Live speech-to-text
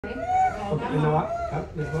Okay, you know what?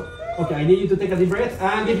 Let's go. Okay, I need you to take a deep breath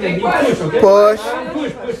and give me a deep push, okay? Push. And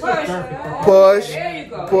push. Perfect. Push. There you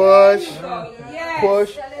go. Push. Yes.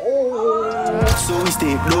 Push. So we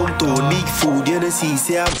stay blown to leak food, you know, see,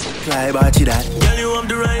 say I'm fly about you that. Girl, you have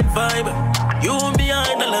the right vibe, you won't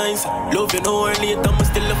behind the lines. Love you know early, I'm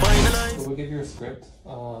still the final line. So we'll give you a script,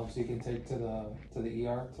 so you can take to the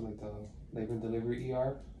ER, to like the labor and delivery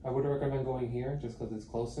ER. I would recommend going here just because it's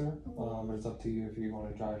closer, but it's up to you if you want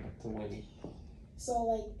to drive to Winnie. So,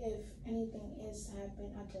 like, if anything is to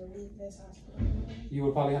happen, I have to leave this hospital? You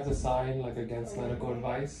would probably have to sign, like, against medical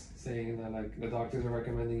advice, saying that, like, the doctors are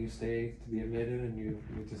recommending you stay to be admitted and you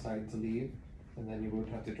decide to leave, and then you would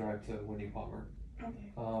have to drive to Winnie Palmer.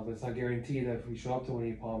 Okay. But it's not guaranteed that if we show up to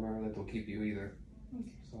Winnie Palmer that they'll keep you either.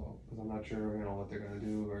 Okay. So, because I'm not sure, you know, what they're going to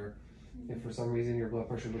do, or if for some reason your blood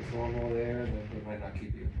pressure looks normal there, then they might not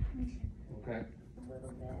keep you. Okay?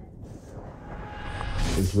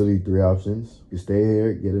 It's really 3 options. You stay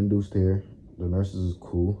here, get induced here. The nurses is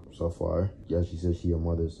cool so far. Yeah, she said she your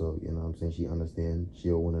mother, so you know what I'm saying, she understands.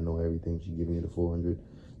 She'll want to know everything. She giving you the 400.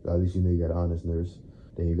 So at least you know you got an honest nurse.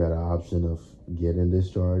 Then you got an option of getting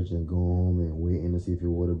discharged and going home and waiting to see if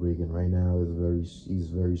your water breaking. Right now he's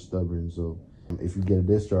very stubborn. So if you get a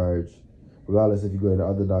discharge, regardless if you go to the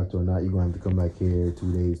other doctor or not, you're gonna have to come back here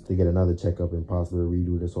 2 days to get another checkup and possibly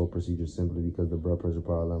redo this whole procedure simply because the blood pressure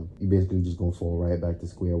problem. You basically just gonna fall right back to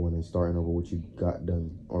square one and starting over what you got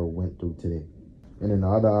done or went through today. And then the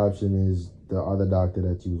other option is the other doctor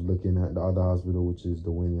that you was looking at, the other hospital, which is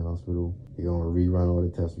the Winnie Hospital. They're gonna rerun all the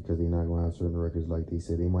tests because they're not gonna have certain records like they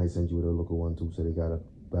said. They might send you with a local one too, so they got a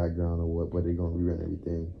background or what, but they're gonna rerun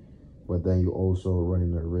everything. But then you also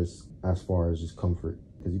running a risk as far as just comfort.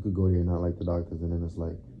 Because you could go there and not like the doctors, and then it's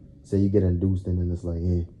like, say you get induced, and then it's like,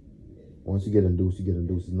 once you get induced,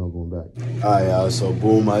 there's no going back. Alright, y'all, so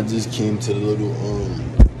boom, I just came to the little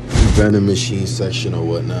vending machine section or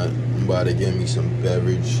whatnot. I'm about to get me some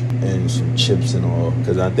beverage and some chips and all,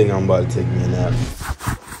 because I think I'm about to take me a nap.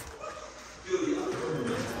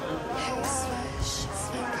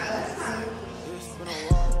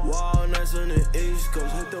 Wild nights on the East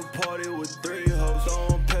Coast, hit the party with 3 hoes,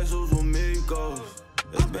 throwing pesos with Migos.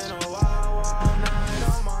 It's been a wild night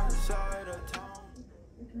on my side of town.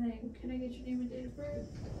 Can I get your name and date of birth?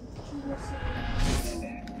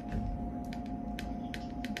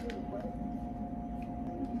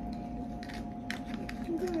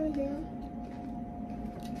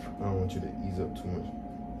 I don't want you to ease up too much.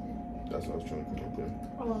 That's what I was trying to come up with.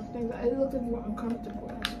 Oh, thanks. I look more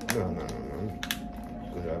uncomfortable. No.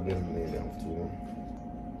 Because I've been laying down for too long.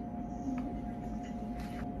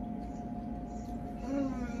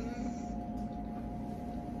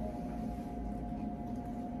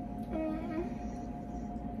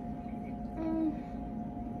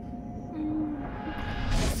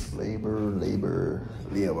 Labor.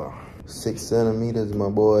 6 centimeters, my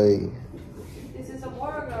boy. This is a boy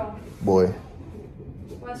or girl? Boy.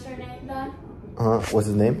 What's your name then? What's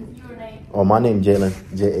his name? Your name. Oh, my name Jalen.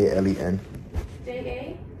 Jalen.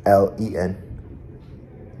 J-A? Jalen.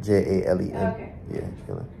 Okay. Yeah,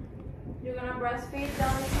 Jalen. You're gonna breastfeed,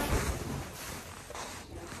 Jaydalissa?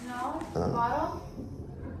 No? Bottle?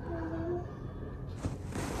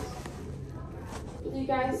 Do you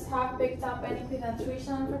guys have picked up any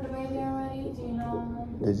pediatrician for the baby already? Do you know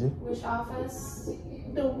which office?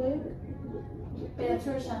 The what?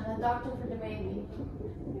 Pediatrician, the doctor for the baby.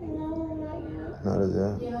 No, not yet. Not as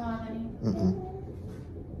yet. You don't have any?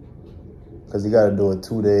 Because you got to do a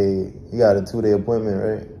 2-day, you got a 2-day appointment,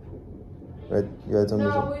 right? Right? You got to tell me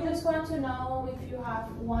No, we just want to know if you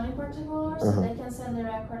have one in particular, so they can send the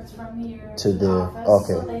records from here to the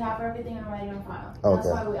office. Okay. So they have everything already on file. Okay.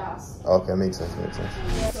 That's why we asked. Okay, makes sense.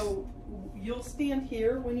 So you'll stand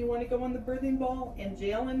here when you want to go on the birthing ball, and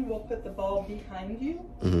Jalen will put the ball behind you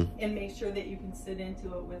and make sure that you can sit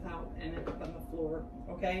into it without ending up on the floor,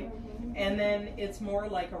 okay? And then it's more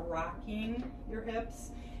like a rocking your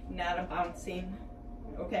hips, not a bouncing,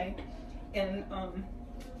 okay? And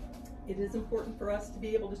it is important for us to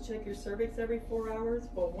be able to check your cervix every 4 hours,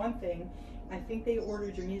 but one thing, I think they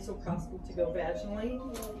ordered your mesoprostol to go vaginally,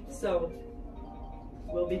 so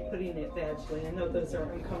we'll be putting it vaginally. I know those are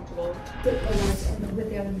uncomfortable. With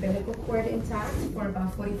the umbilical cord intact for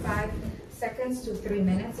about 45 seconds to 3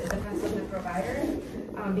 minutes. It depends on the provider,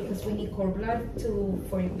 because we need cord blood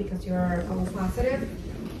because you're O positive.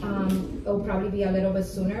 It'll probably be a little bit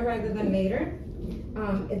sooner rather than later.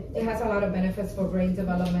 It has a lot of benefits for brain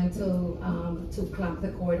development to clamp the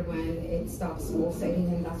cord when it stops pulsating,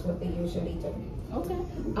 and that's what they usually do. Okay.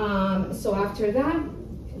 So after that,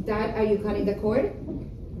 are you cutting the cord?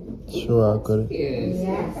 Sure, I could.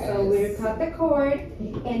 Yeah, so we'll cut the cord,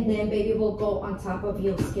 and then baby will go on top of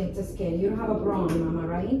you, skin to skin. You don't have a bra on, mama,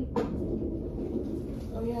 right?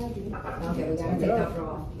 Oh yeah, I do. Okay, we gotta take that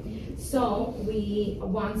bra off. So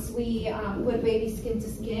once we put baby skin to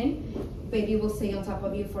skin, baby will stay on top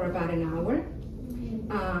of you for about an hour.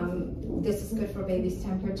 This is good for baby's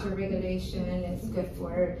temperature regulation. It's good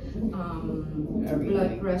for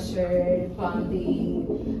blood pressure,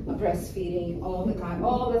 bonding, breastfeeding, all the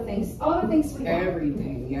things we want.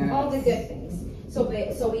 Everything, yeah. All the good things.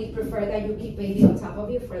 So we prefer that you keep baby on top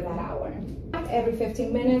of you for that hour. Every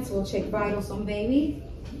 15 minutes, we'll check vitals on baby.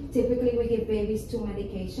 Typically, we give babies 2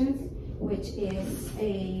 medications, which is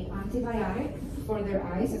a antibiotic for their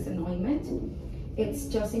eyes as an ointment. It's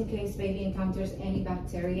just in case baby encounters any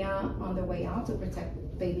bacteria on the way out to protect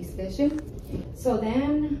baby's vision. So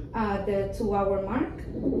then the 2-hour mark,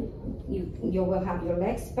 you will have your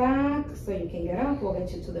legs back so you can get up. We'll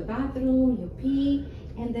get you to the bathroom, you pee,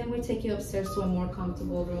 and then we'll take you upstairs to a more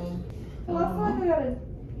comfortable room. Well, I feel like I gotta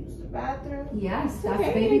use the bathroom. Yes, that's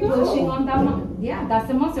baby pushing on that one. Yeah, that's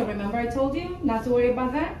the muscle. Remember I told you not to worry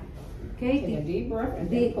about that? Okay, Take a deep breath and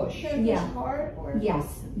then push. Should I push hard or? Yes,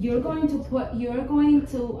 you're going to fill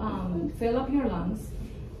up your lungs,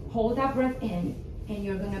 hold that breath in, and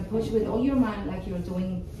you're gonna push with all your mind like you're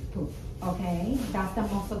doing poop. Okay, that's the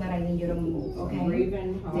muscle that I need you to move. Okay,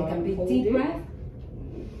 Breathing hard. take a big deep breath,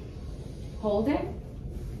 hold it,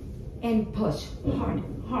 and push hard,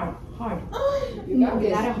 hard, hard. You got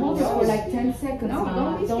this. Gotta hold it for like 10 seconds.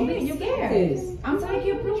 No, don't be scared. This. I'm It's like telling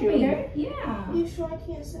you're you, pooping. Yeah. You sure I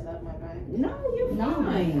can't set up my back? No, you're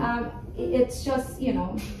fine. No, it's just, you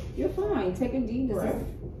know. You're fine. Take a deep breath.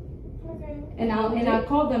 Okay. And I'll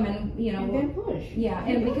call them and, you know. And then push. Yeah,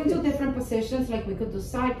 and we can do different positions, like we could do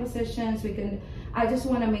side positions. I just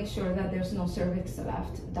want to make sure that there's no cervix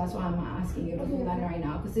left. That's why I'm asking you to do that right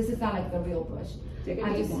now, because this is not like the real push. Take a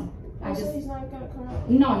deep one. So he's not gonna come out?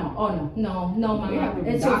 No, mama.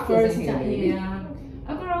 It's your first time. Yeah.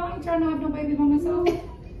 A girl, ain't trying to have no baby by myself. Take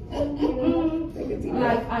a deep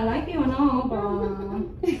breath. Like, I like you and all, but.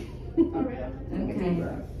 Alright. Okay.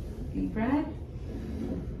 Deep breath.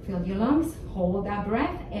 Fill your lungs. Hold that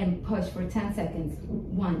breath and push for 10 seconds.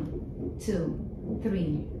 1, 2,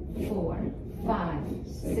 3, 4, 5,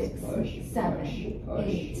 6, 7,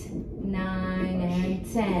 8, 9,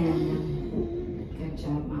 and 10. Good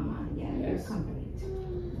job, mama. Yeah, you're complete.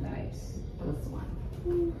 Nice. Plus 1.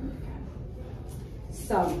 Okay.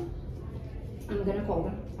 So, I'm gonna call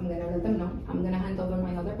them. I'm gonna let them know. I'm gonna hand over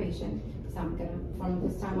my other patient. So from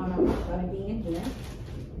this time on, I'm not gonna be in here.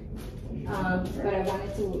 But I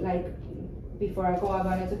wanted to, before I go, I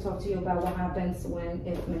wanted to talk to you about what happens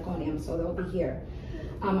if meconium, so they'll be here.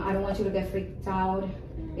 I don't want you to get freaked out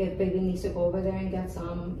if baby needs to go over there and get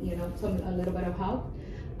some, a little bit of help.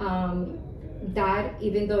 That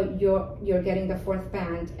even though you're getting the 4th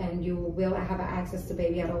band and you will have access to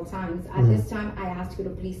baby at all times, at this time I ask you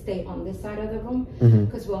to please stay on this side of the room,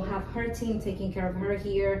 because we'll have her team taking care of her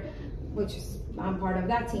here, which is I'm part of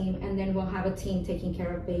that team, and then we'll have a team taking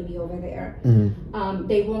care of baby over there.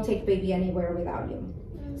 They won't take baby anywhere without you.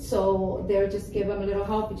 So they're just give them a little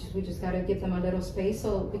help. We just gotta give them a little space,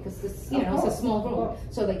 because this, it's a small room,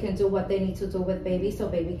 so they can do what they need to do with baby, so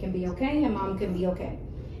baby can be okay and mom can be okay.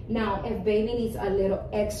 Now, if baby needs a little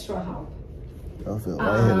extra help,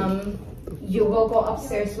 you will go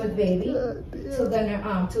upstairs with baby to the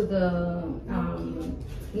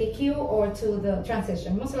NICU or to the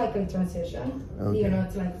transition, most likely transition. Okay.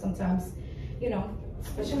 It's like sometimes,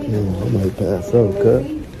 especially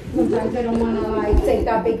sometimes they don't want to take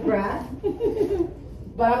that big breath.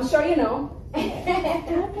 But I'm sure you know. Can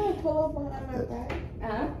I pull up behind my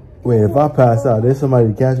back? Wait, if I pass out, there's somebody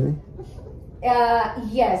to catch me?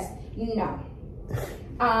 Yes. No.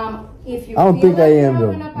 If you I don't think I am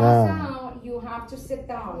though. Nah. You have to sit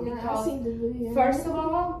down, because first of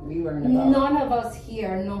all, none of us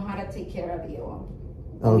here know how to take care of you.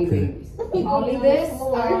 Only babies. Only this,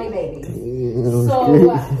 only babies.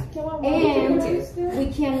 So, and we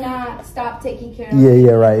cannot stop taking care of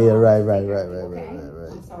you. Right.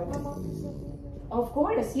 I'm sorry. Of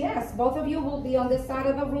course, yes. Both of you will be on this side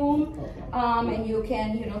of the room, and you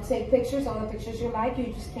can, take pictures, all the pictures you like. You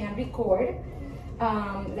just can't record,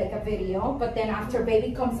 like a video. But then after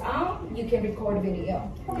baby comes out, you can record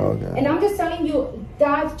video. Okay. And I'm just telling you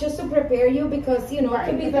that just to prepare you, because it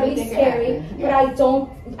can be very scary. But I saw,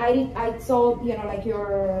 like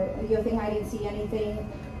your thing. I didn't see anything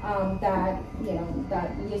that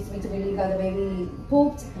leads me to believe that the baby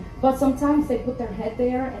pooped. But sometimes they put their head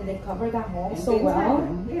there and they cover that hole so well.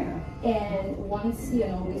 Yeah. And once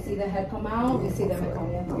we see the head come out, we see the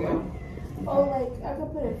meconium come out. Oh, like I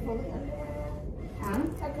could put it fully under. Huh?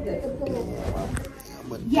 I could put the pillow.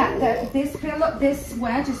 Yeah, this pillow, this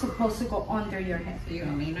wedge is supposed to go under your head. So you're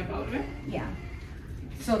gonna lean up over it? Yeah.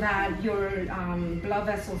 So that your blood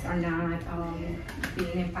vessels are not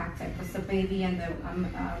being impacted, because the baby and the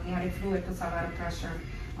amniotic fluid puts a lot of pressure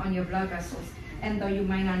on your blood vessels. And though you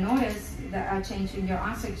might not notice the change in your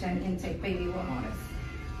oxygen intake, baby will notice.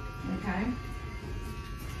 Okay?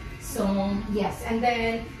 So, yes, and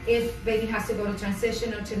then if baby has to go to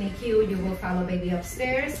transition or to NICU, you will follow baby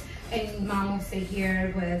upstairs, and mom will stay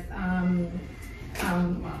here with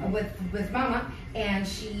mama, and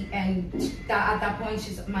at that point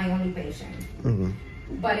she's my only patient. Mm-hmm.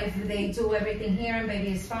 But if they do everything here and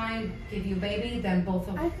baby is fine, give you baby, then both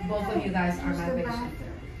of you guys are my patient.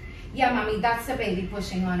 Yeah, mommy, that's the baby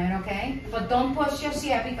pushing on it, okay? But don't push just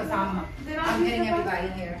yet because I'm getting everybody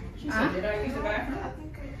here. Huh? Did I use the bathroom?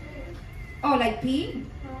 Oh, like pee?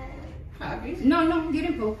 Obvious. No, you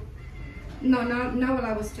didn't poop. No, not while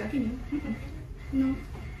I was checking you. No,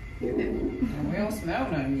 you're good. And we don't smell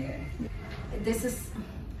nothing yet.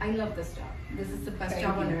 I love this job. This is the best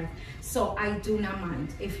job on earth. So I do not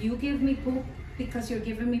mind. If you give me poop because you're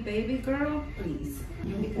giving me baby, girl, please.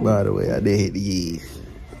 By the way, I did hit the yeast.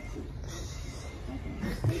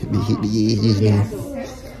 Hit the yeast.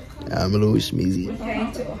 I'm a little smeezy.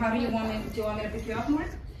 Okay, so how do you want me to pick you up more?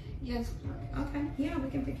 Yes. Okay, yeah, we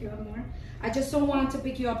can pick you up more. I just don't want to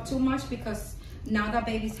pick you up too much because now that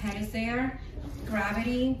baby's head is there,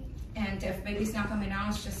 gravity, and if baby's not coming out,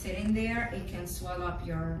 it's just sitting there, it can swell up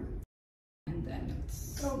your, and then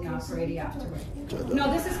it's not pretty afterwards.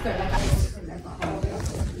 No, this is good.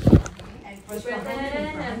 And push Breathe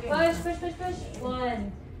in and push.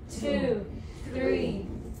 1, 2, 3,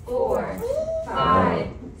 4, 5,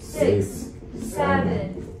 6,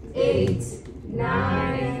 7, 8,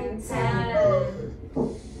 9, 10.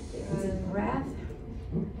 Deep breath.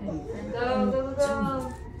 And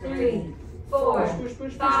go. 3, 4,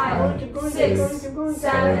 5, 6,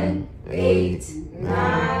 7, 8,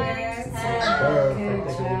 9, 10.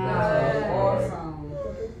 Good job. Awesome.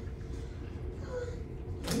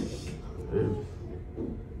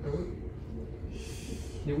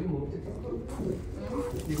 Did we move it?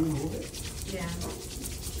 Did we move it? Yeah.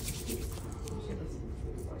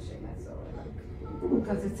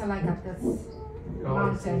 Because it's like at this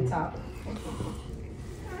mountain top.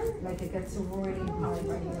 Like it gets really high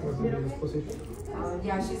right here.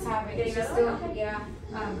 Yeah, she's having, she's still, yeah.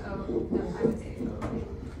 I would say.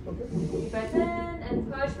 Deep breath in and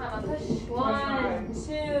push, mama, push. 1, 2, 3.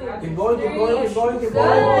 Keep going.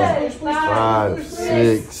 Good. 5,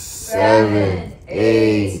 6, 7,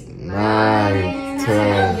 8, 9,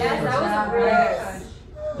 10. Yes, that was a great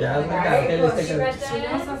push. Yeah, I think that. Okay, let's take Deep breath it. in.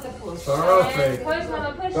 Perfect. Push, mama,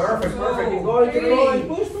 push. Perfect. Keep going.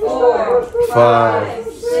 Push. 4, 5,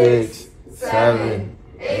 6, 7,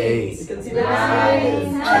 8, You can see 9, the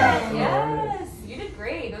 10. Yes, you did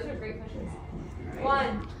great. Those are great pushes.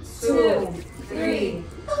 1, 2, 3,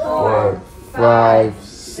 4, 5,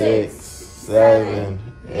 6, 7,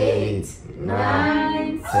 8,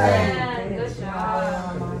 9, 10. Good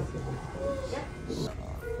job.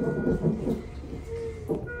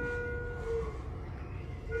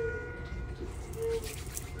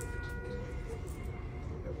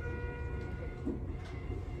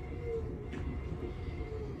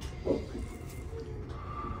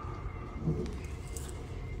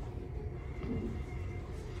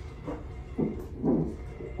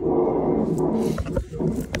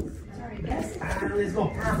 Let's go.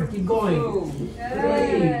 Perfect. Keep going. 3.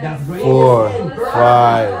 That's great. 4,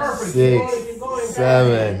 5, 6,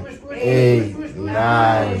 7, 8,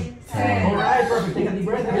 9, 10. Alright, perfect. Take a deep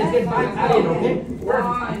breath and let's get back at it, okay?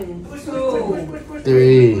 1, 2,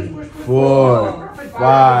 3, 4,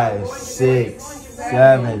 5, 6,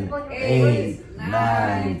 7, 8,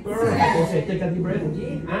 9, 10. Okay, take a deep breath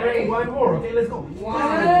again. And one more, okay? Let's go.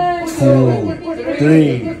 1, 2,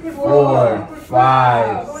 3, 4,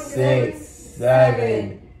 5, 6,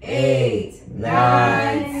 7, 8,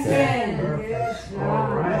 9, 10.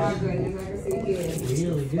 Alright.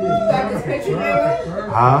 Really Really good. got this picture, Jalen?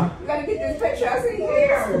 Huh? You gotta get this picture. I see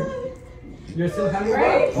here. You're still having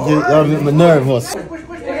Right? I'm nervous.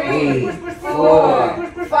 3, 4,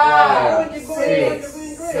 5, 6,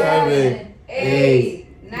 7, 8,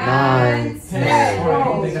 9,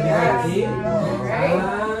 10. Take a deep breath in.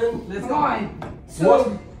 And let's go.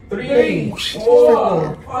 1, 3,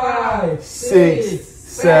 4, 5, 6,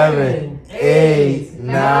 7, 8,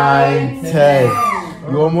 9, 10.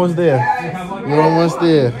 You almost there. You're almost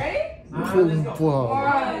there. 1,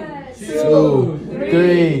 2,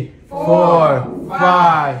 3, 4,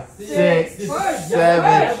 5, 6,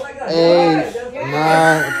 7,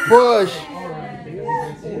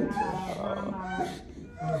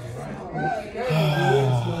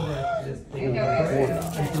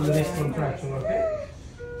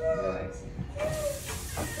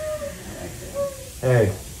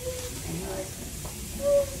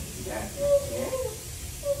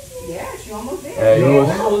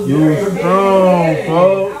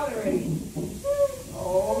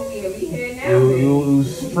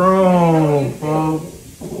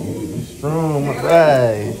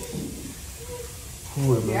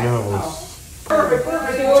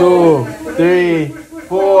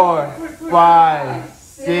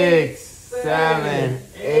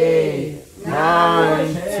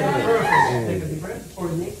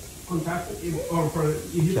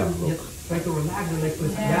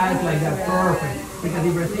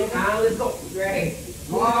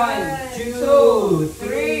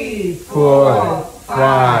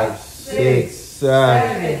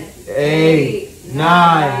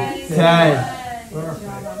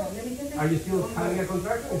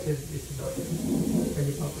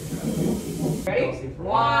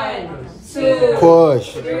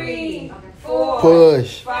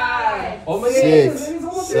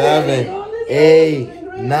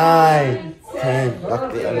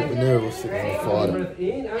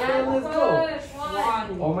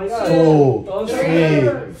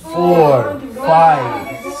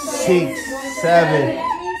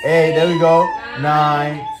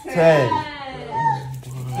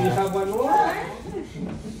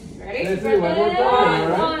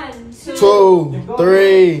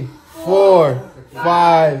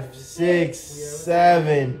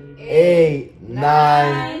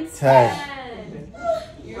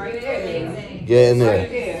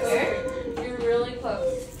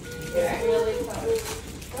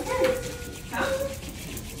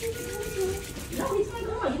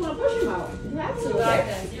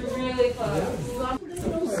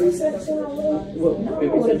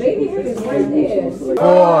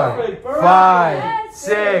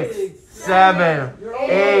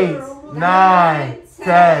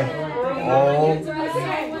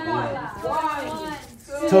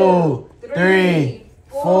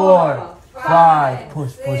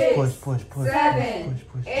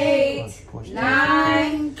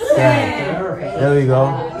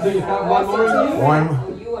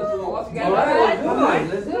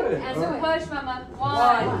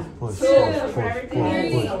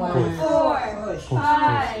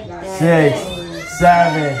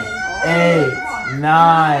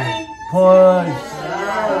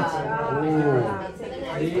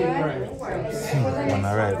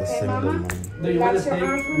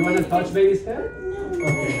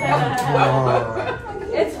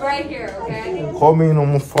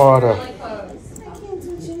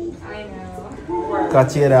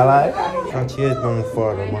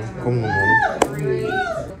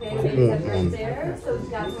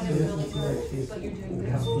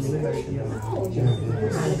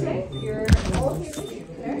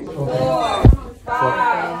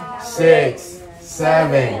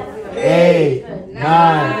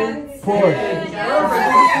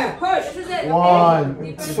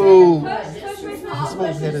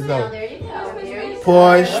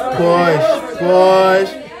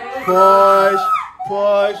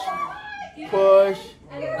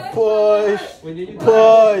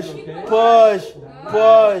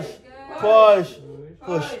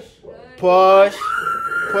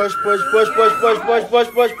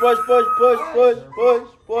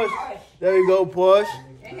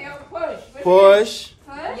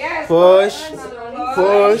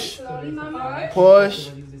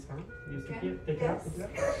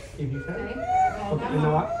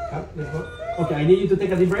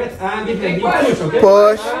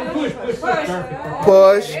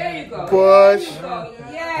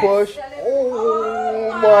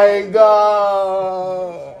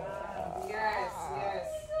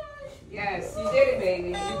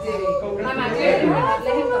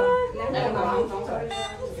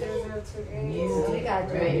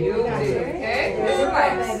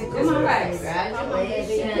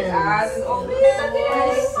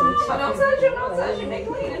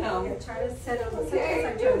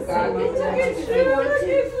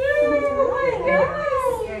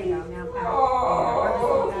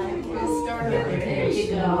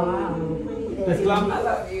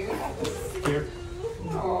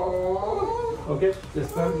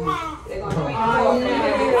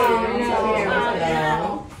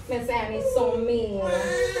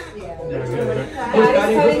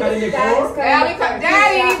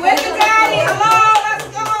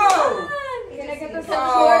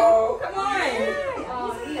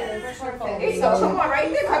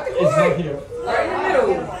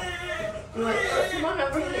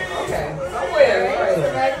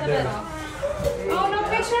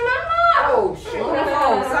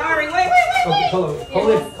 Hold it, hold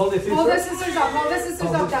it, Hold the scissors up, hold the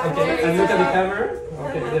scissors up. Okay, and look at the camera.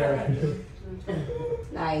 Okay, there.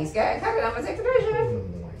 Nice, good. Cut it, I'm gonna take the picture.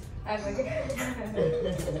 Good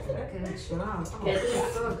job. Oh, that's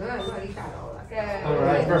so good. What you got all that? Good. All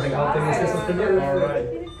right, perfect. I'll take the scissors to you. All right.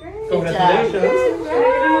 Congratulations.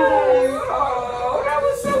 Oh, that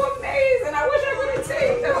was so amazing. I wish I could have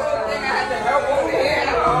taken the whole thing. I had to help over here.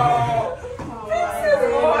 Oh, this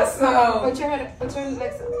is awesome. Put your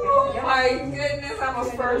legs up. Oh my goodness, I'm a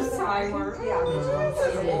first timer. Yeah. This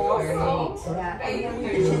is awesome. Yeah. And then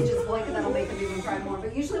your chin just blink and that'll make them even cry more.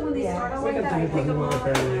 But usually when they start out like that, I pick them up.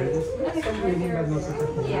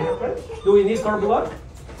 Yeah. Do we need cord blood?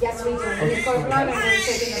 Yes, we do. We need cord blood and we're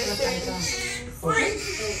taking the placenta.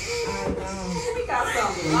 We got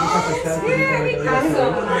some Yeah, we got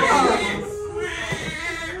some.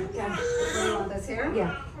 Okay. You want this here?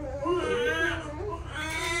 Yeah.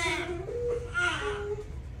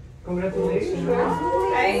 Congratulations.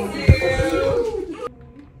 Thank you.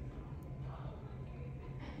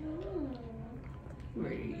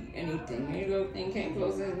 Ready? Anything. Here you go. Thing came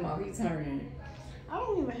close to his mouth. He's turning. I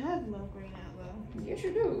don't even have milk right now, though. Yes,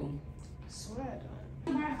 you do. I swear I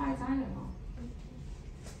don't.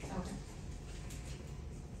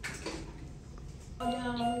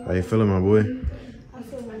 How you feeling, my boy? I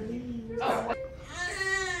feel my knees. Oh.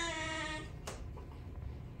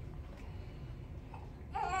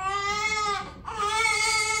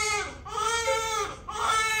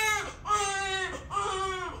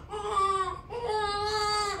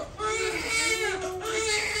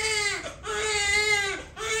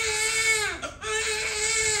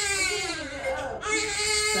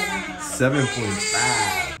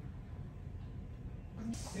 7.5.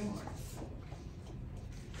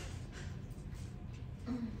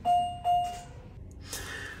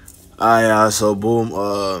 Alright, so boom,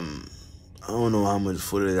 I don't know how much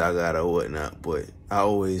footage I got or whatnot, but I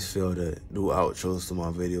always feel to do outros to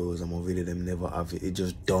my videos. I'm gonna video them never have it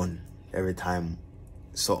just done. Every time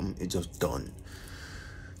something, it just done.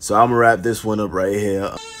 So I'm gonna wrap this one up right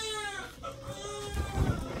here.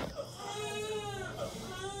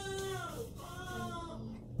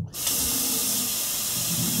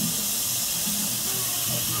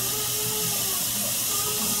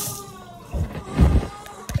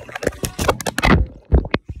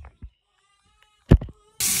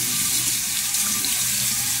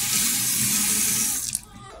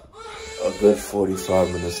 A good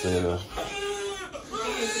 45 minutes later.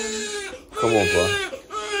 Come on, bro.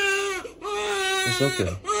 It's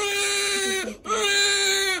okay.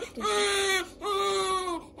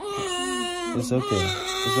 It's okay.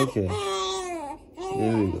 It's okay.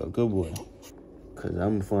 There we go. Good boy. Cause I'm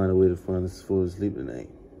gonna find a way to find this fool asleep tonight.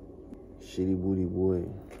 Shitty booty boy.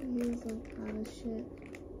 He's a lot of shit.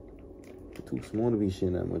 Too small to be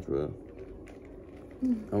shitting that much, bro.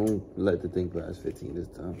 I won't let the thing past 15 this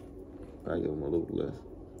time. I give him a little less.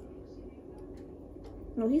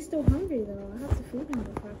 No, he's still hungry though. I have to feed him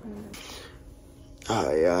before I come back.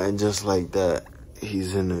 Ah, yeah, and just like that,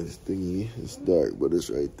 he's in this thingy. It's dark, but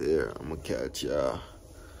it's right there. I'm gonna catch y'all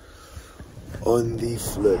on the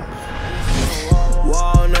flip.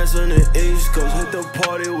 Wild nights on the East Coast, hit the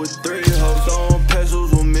party with 3 hoes, throwing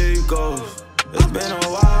pesos with me goes. It's been a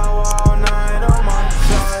wild night on my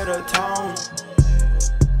side of town.